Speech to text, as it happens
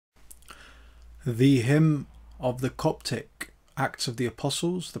The hymn of the Coptic Acts of the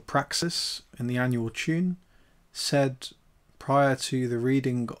Apostles, the Praxis, in the annual tune, said prior to the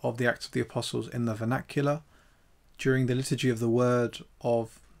reading of the Acts of the Apostles in the vernacular during the Liturgy of the Word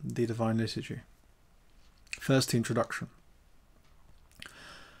of the Divine Liturgy. First introduction.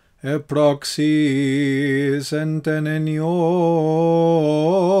 الإبراكسيس centennioti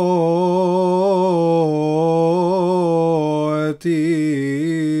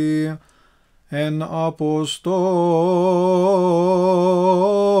en apostolo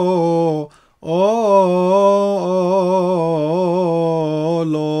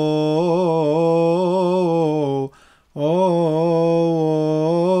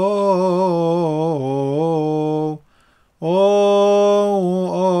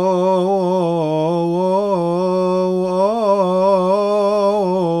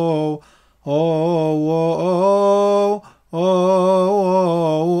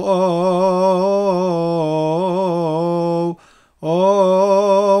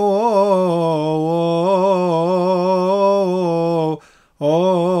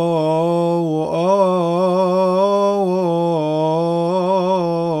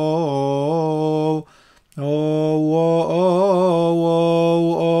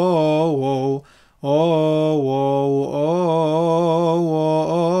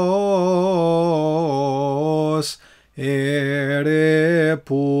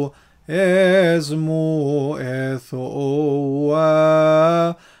erepu esmu ethoa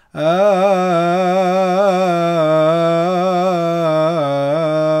ab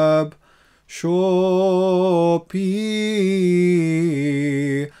shopi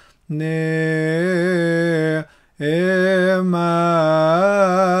ne ema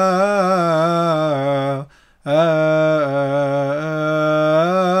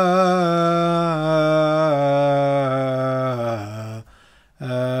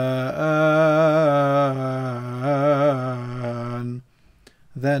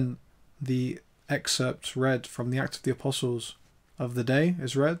Then the excerpt read from the Acts of the Apostles of the day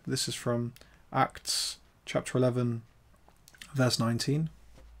is read. This is from Acts chapter 11, verse 19.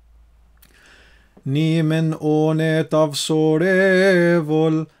 Nimen one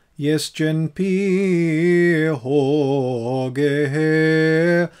tavsorevol jesgen pi hoge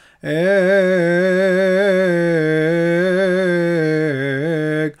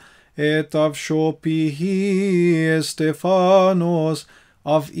et av shopihi Stefanos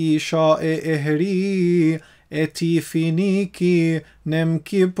av isha ehri etifiniki nem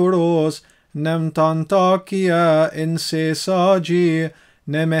Kipros nem Tantakia en sesaji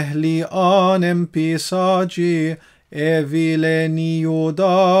nem ehlia nem pisaji evileni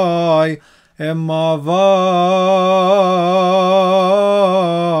judai emava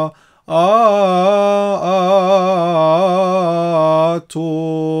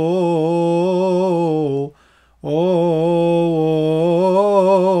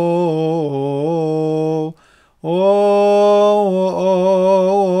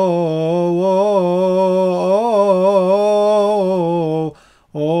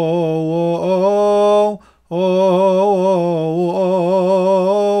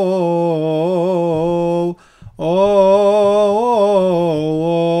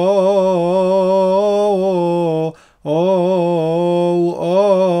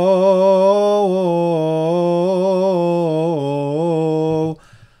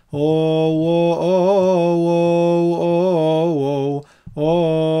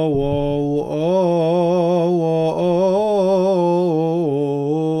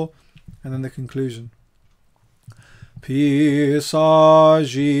and then the conclusion.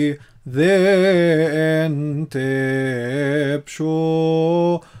 Pisagi the entepsho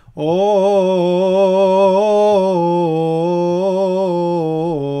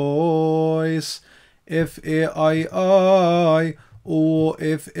ois if I o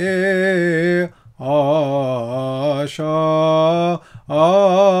if asha I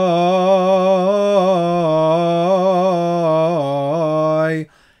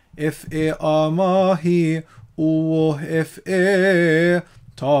if amahi o if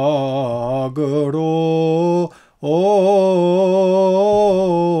tagro o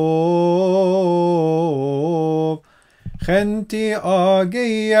genti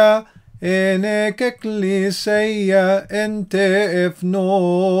agia enek ecclesia ente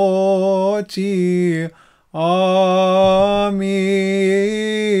efnoti amin.